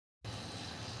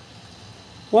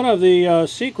One of the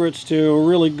secrets to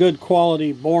really good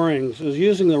quality borings is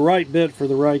using the right bit for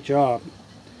the right job. In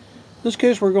this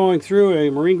case, we're going through a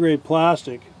marine grade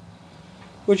plastic,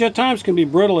 which at times can be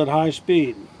brittle at high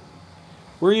speed.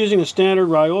 We're using a standard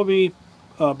Ryobi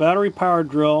battery powered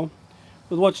drill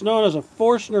with what's known as a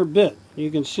Forstner bit.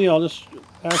 You can see, I'll just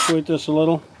actuate this a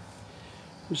little.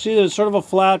 You see that it's sort of a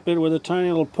flat bit with a tiny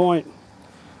little point.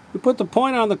 We put the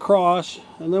point on the cross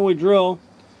and then we drill.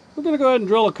 We're going to go ahead and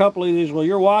drill a couple of these while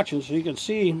you're watching so you can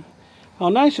see how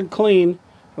nice and clean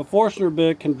a Forstner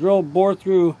bit can bore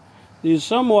through these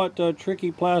somewhat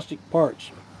tricky plastic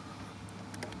parts.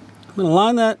 I'm going to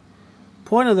line that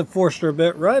point of the Forstner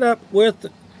bit right up with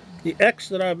the X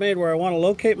that I've made where I want to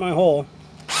locate my hole.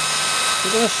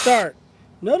 We're going to start.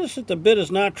 Notice that the bit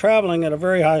is not traveling at a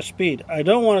very high speed. I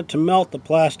don't want it to melt the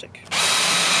plastic.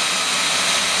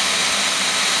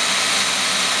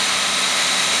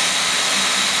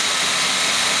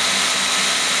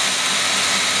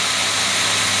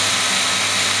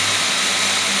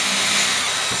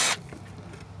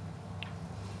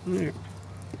 There.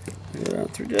 Get out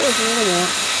through just a little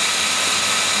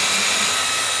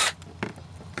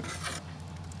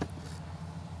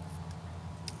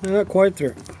more. Not quite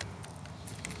through.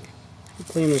 We'll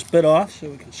clean this bit off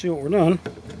so we can see what we're doing.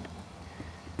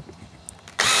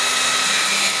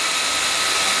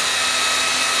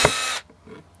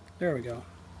 There we go.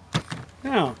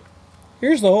 Now,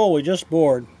 here's the hole we just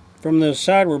bored from the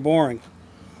side we're boring.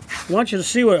 I want you to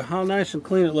see how nice and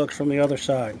clean it looks from the other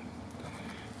side.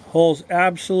 Hole's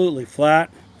absolutely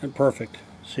flat and perfect.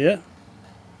 See it?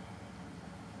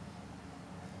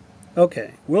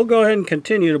 Okay, we'll go ahead and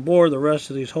continue to bore the rest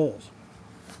of these holes.